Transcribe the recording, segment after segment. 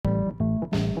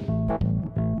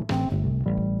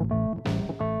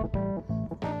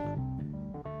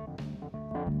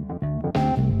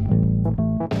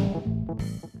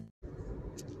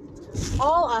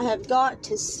all I have got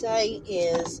to say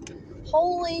is,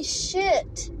 holy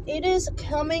shit, it is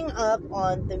coming up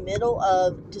on the middle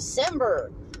of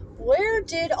December. Where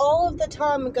did all of the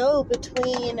time go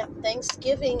between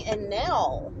Thanksgiving and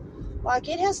now? Like,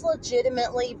 it has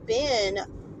legitimately been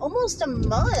almost a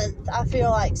month, I feel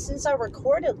like, since I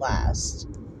recorded last.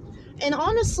 And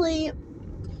honestly,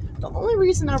 the only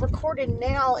reason I recorded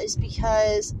now is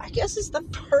because I guess it's the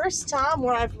first time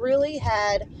where I've really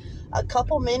had a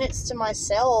couple minutes to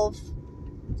myself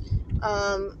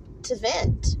to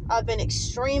vent. I've been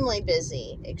extremely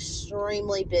busy.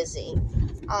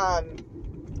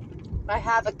 I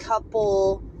have a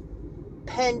couple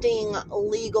pending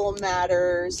legal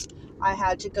matters I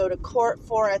had to go to court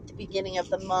for at the beginning of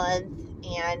the month,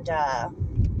 and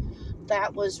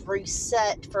that was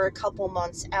reset for a couple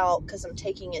months out because I'm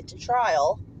taking it to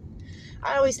trial.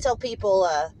 I always tell people,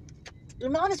 you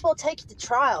might as well take it to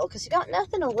trial because you got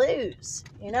nothing to lose.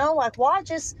 You know, like, why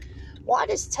just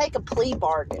take a plea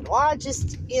bargain? Why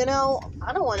just, I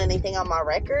don't want anything on my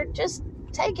record. Just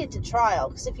take it to trial,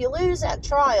 because if you lose at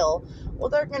trial, well,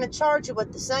 they're going to charge you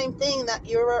with the same thing that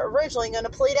you were originally going to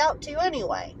plead out to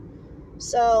anyway.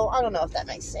 So, I don't know if that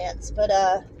makes sense, but,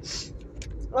 I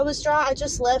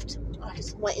just left. I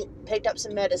just went and picked up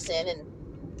some medicine, and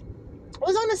I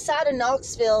was on the side of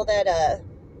Knoxville that,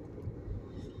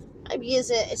 maybe it's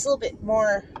a little bit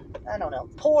more, I don't know,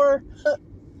 poor.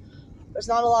 There's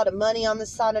not a lot of money on the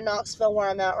side of Knoxville where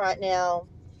I'm at right now,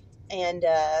 and,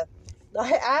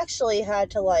 I actually had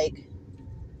to,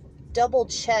 double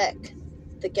check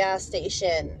the gas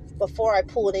station before I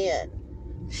pulled in,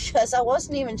 because I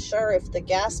wasn't even sure if the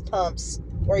gas pumps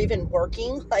were even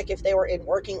working, if they were in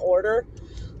working order.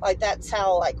 That's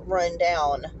how, run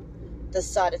down this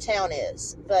side of town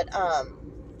is. But,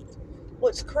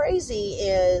 what's crazy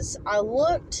is I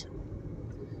looked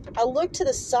to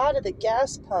the side of the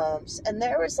gas pumps, and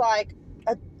there was, a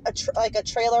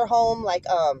trailer home, a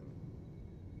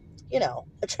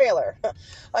trailer,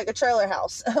 a trailer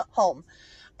house home.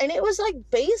 And it was,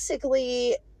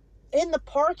 basically in the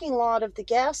parking lot of the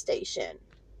gas station.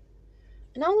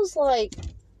 And I was like,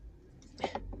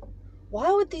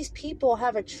 why would these people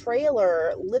have a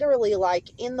trailer literally,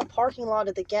 in the parking lot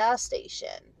of the gas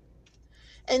station?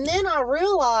 And then I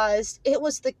realized it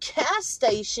was the gas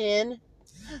station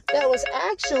that was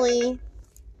actually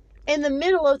in the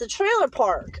middle of the trailer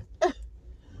park.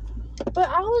 But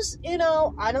I was,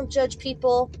 I don't judge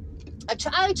people. I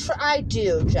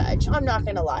do judge. I'm not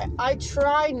going to lie. I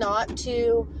try not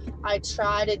to. I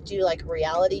try to do,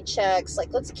 reality checks.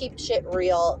 Let's keep shit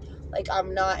real.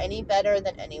 I'm not any better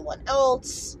than anyone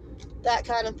else. That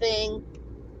kind of thing.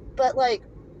 But, I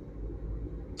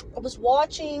was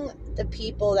watching the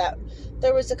people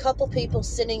there was a couple people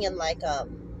sitting in,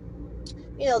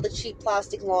 the cheap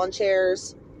plastic lawn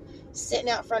chairs, sitting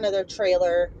out front of their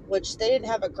trailer, which they didn't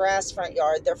have a grass front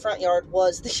yard. Their front yard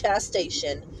was the gas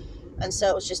station. And so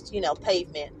it was just,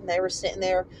 pavement. And they were sitting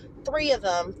there, three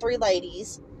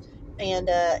ladies, and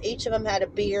each of them had a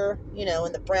beer,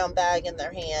 in the brown bag in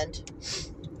their hand.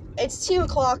 It's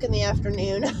 2:00 in the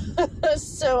afternoon,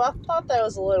 so I thought that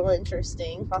was a little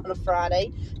interesting on a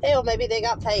Friday. Hell, maybe they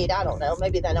got paid. I don't know.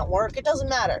 Maybe they don't work. It doesn't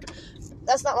matter.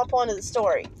 That's not my point of the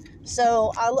story.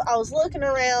 So I was looking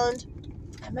around,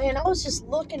 and man, I was just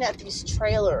looking at these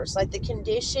trailers, the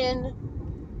condition,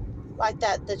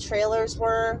 that the trailers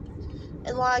were.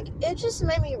 And, it just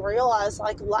made me realize,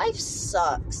 life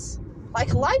sucks.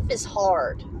 Life is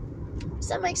hard. Does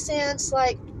that make sense?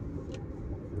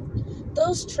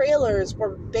 Those trailers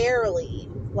were barely,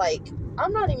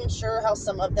 I'm not even sure how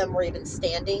some of them were even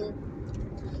standing.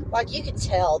 You could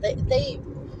tell.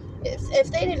 If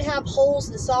they didn't have holes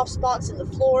and soft spots in the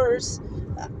floors,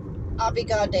 I'll be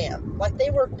goddamn.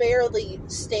 They were barely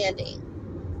standing.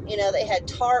 They had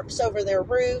tarps over their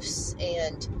roofs,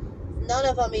 and none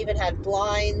of them even had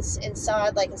blinds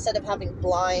inside. Instead of having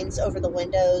blinds over the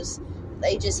windows,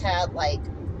 they just had,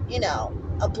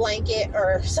 a blanket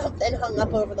or something hung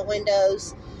up over the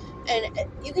windows. And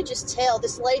you could just tell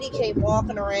this lady came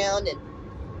walking around, and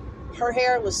her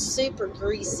hair was super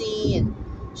greasy, and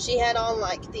she had on,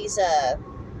 these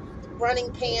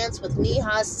running pants with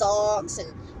knee-high socks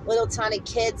and little tiny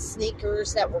kid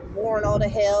sneakers that were worn all to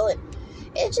hell. And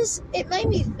it made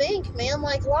me think, man,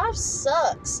 life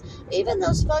sucks. Even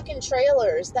those fucking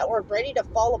trailers that were ready to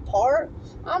fall apart,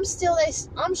 I'm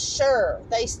sure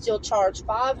they still charge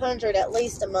 $500 at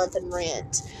least a month in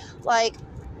rent.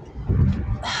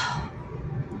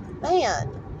 Man,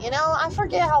 I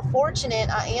forget how fortunate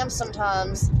I am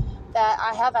sometimes that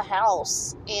I have a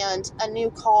house and a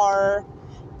new car,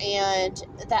 and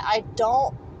that I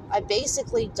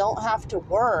basically don't have to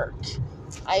work.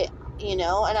 you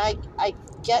know, and I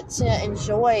get to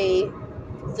enjoy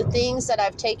the things that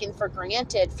I've taken for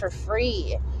granted for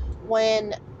free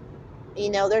when, you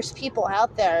know, there's people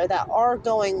out there that are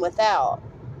going without.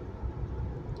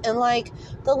 And like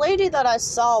the lady that I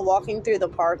saw walking through the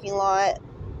parking lot,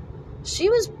 she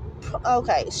was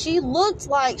okay. She looked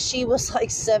like she was like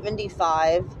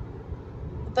 75,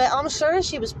 but I'm sure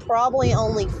she was probably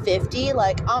only 50.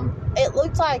 Like, it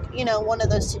looked like, you know, one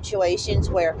of those situations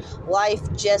where life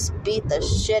just beat the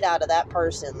shit out of that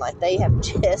person. Like, they have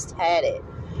just had it.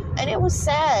 And it was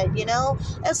sad, you know?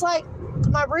 It's like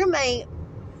my roommate,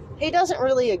 he doesn't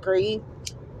really agree.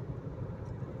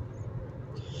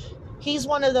 He's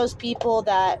one of those people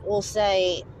that will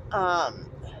say,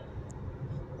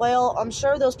 well, I'm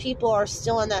sure those people are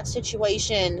still in that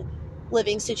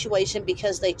living situation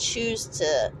because they choose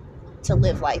to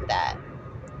live like that.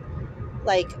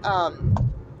 Like,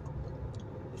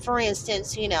 for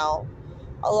instance, you know,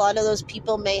 a lot of those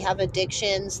people may have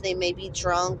addictions. They may be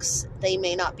drunks. They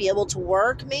may not be able to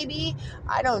work, maybe.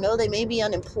 I don't know. They may be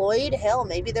unemployed. Hell,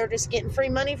 maybe they're just getting free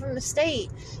money from the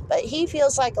state. But he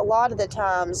feels like a lot of the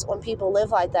times when people live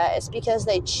like that, it's because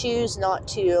they choose not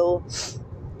to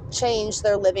change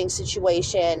their living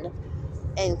situation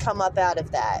and come up out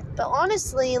of that. But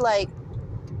honestly, like,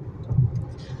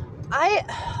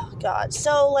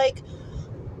 so, like,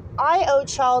 I owe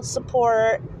child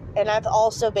support, and I've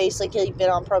also basically been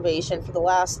on probation for the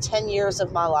last 10 years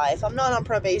of my life. I'm not on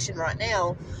probation right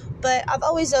now, but I've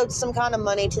always owed some kind of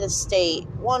money to the state,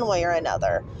 one way or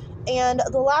another. And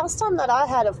the last time that I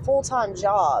had a full-time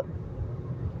job,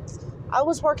 I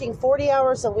was working 40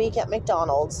 hours a week at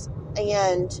McDonald's,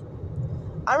 and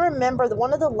I remember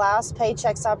one of the last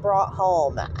paychecks I brought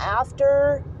home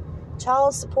after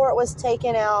child support was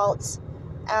taken out,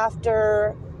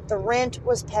 after the rent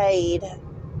was paid,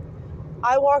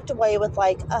 I walked away with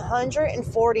like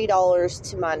 $140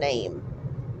 to my name.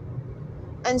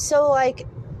 And so, like,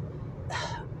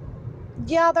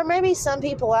 yeah, there may be some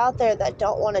people out there that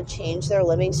don't want to change their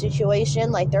living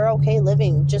situation. Like, they're okay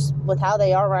living just with how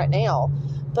they are right now.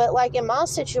 But, like, in my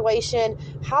situation,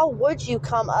 how would you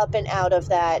come up and out of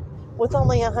that with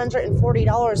only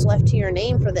 $140 left to your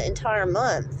name for the entire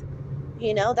month?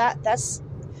 You know, that's...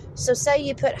 So say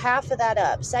you put half of that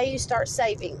up. Say you start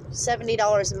saving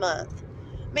 $70 a month.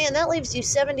 Man, that leaves you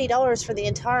 $70 for the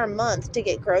entire month to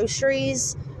get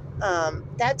groceries.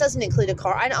 That doesn't include a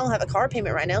car. I don't have a car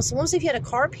payment right now. So what if you had a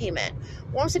car payment?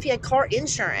 What if you had car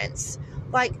insurance?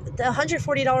 Like, the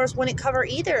 $140 wouldn't cover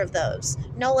either of those.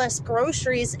 No less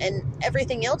groceries and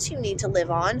everything else you need to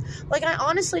live on. Like, I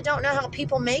honestly don't know how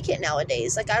people make it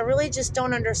nowadays. Like, I really just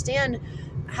don't understand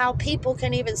how people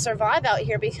can even survive out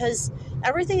here because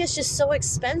everything is just so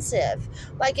expensive.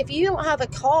 Like, if you don't have a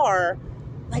car,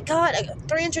 my God, a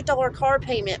 $300 car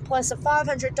payment plus a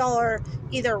 $500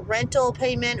 either rental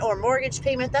payment or mortgage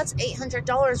payment, that's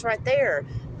 $800 right there.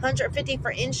 $150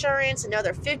 for insurance,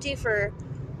 another $50 for,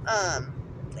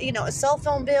 you know, a cell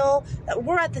phone bill.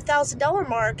 We're at the $1,000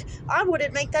 mark. I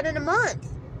wouldn't make that in a month.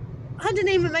 I didn't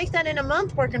even make that in a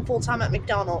month working full-time at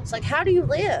McDonald's. Like, how do you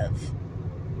live?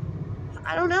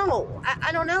 I don't know.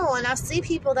 I don't know. And I see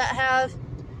people that have,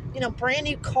 you know, brand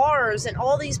new cars and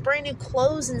all these brand new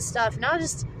clothes and stuff. And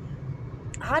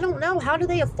I don't know. How do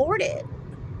they afford it?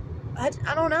 I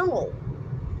don't know.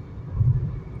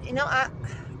 You know,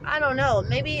 I don't know.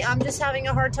 Maybe I'm just having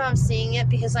a hard time seeing it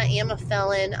because I am a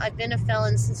felon. I've been a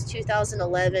felon since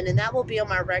 2011, and that will be on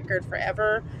my record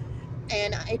forever.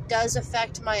 And it does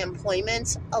affect my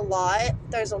employment a lot.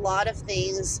 There's a lot of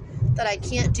things that I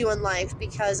can't do in life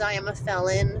because I am a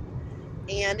felon.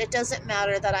 And it doesn't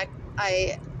matter that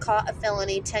I caught a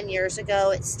felony 10 years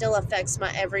ago. It still affects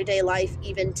my everyday life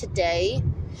even today.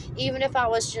 Even if I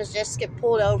was just get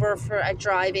pulled over for a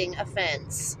driving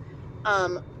offense.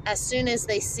 As soon as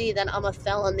they see that I'm a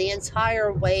felon, the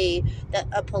entire way that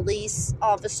a police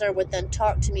officer would then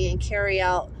talk to me and carry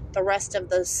out the rest of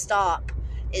the stop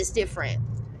is different,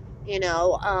 you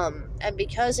know, and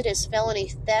because it is felony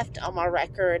theft on my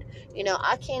record, you know,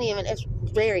 I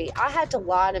had to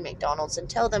lie to McDonald's and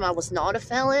tell them I was not a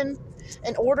felon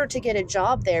in order to get a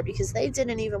job there because they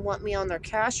didn't even want me on their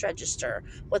cash register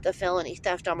with a felony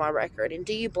theft on my record. And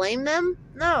do you blame them?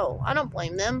 No, I don't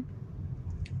blame them.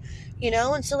 You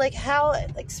know, and so, like,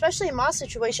 especially in my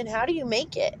situation, how do you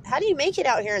make it? How do you make it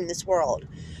out here in this world?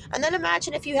 And then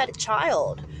imagine if you had a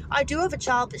child. I do have a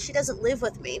child, but she doesn't live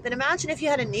with me. But imagine if you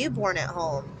had a newborn at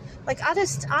home. Like, I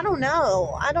don't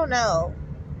know. I don't know.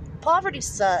 Poverty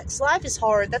sucks. Life is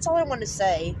hard. That's all I want to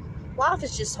say. Life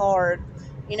is just hard.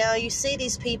 You know, you see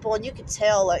these people, and you can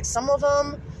tell, like, some of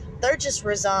them, they're just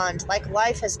resigned. Like,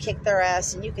 life has kicked their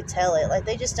ass, and you could tell it. Like,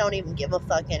 they just don't even give a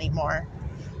fuck anymore.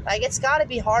 Like, it's got to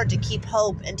be hard to keep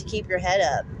hope and to keep your head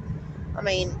up. I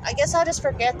mean, I guess I just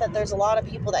forget that there's a lot of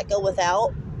people that go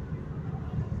without.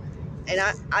 And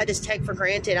I just take for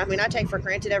granted. I mean, I take for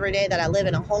granted every day that I live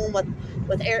in a home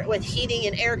with heating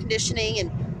and air conditioning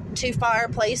and 2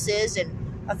 fireplaces and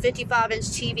a 55-inch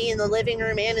TV in the living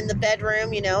room and in the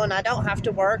bedroom, you know, and I don't have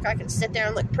to work. I can sit there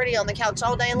and look pretty on the couch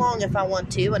all day long if I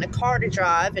want to, and a car to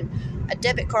drive and a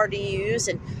debit card to use.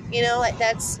 And, you know, like,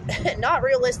 that's not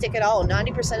realistic at all.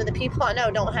 90% of the people I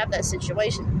know don't have that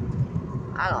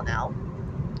situation. I don't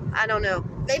know.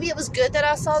 Maybe it was good that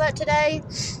I saw that today.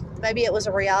 Maybe it was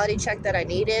a reality check that I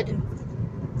needed.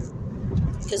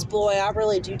 Because, boy, I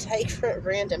really do take for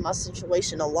granted my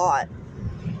situation a lot.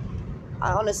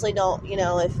 I honestly don't, you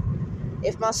know,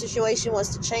 if my situation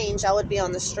was to change, I would be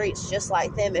on the streets just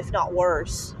like them, if not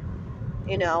worse.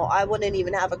 You know, I wouldn't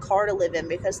even have a car to live in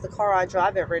because the car I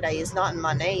drive every day is not in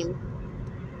my name.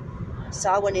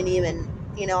 So I wouldn't even,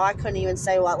 you know, I couldn't even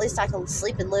say, well, at least I can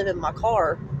sleep and live in my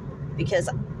car, because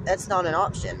that's not an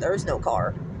option. There is no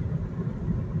car.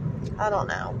 I don't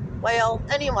know. Well,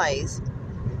 anyways,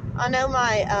 I know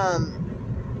my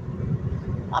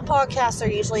podcasts are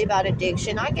usually about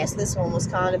addiction. I guess this one was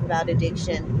kind of about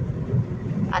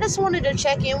addiction. I just wanted to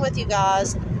check in with you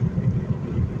guys.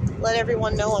 Let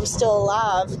everyone know I'm still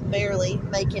alive, barely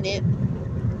making it.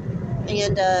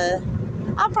 And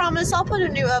I promise I'll put a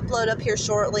new upload up here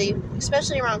shortly,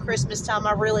 especially around Christmas time.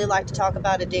 I really like to talk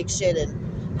about addiction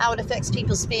and how it affects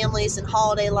people's families and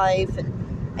holiday life and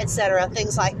etc.,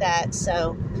 things like that.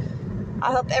 So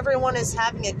I hope everyone is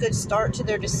having a good start to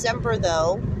their December,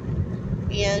 though.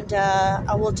 And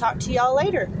I will talk to y'all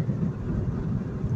later.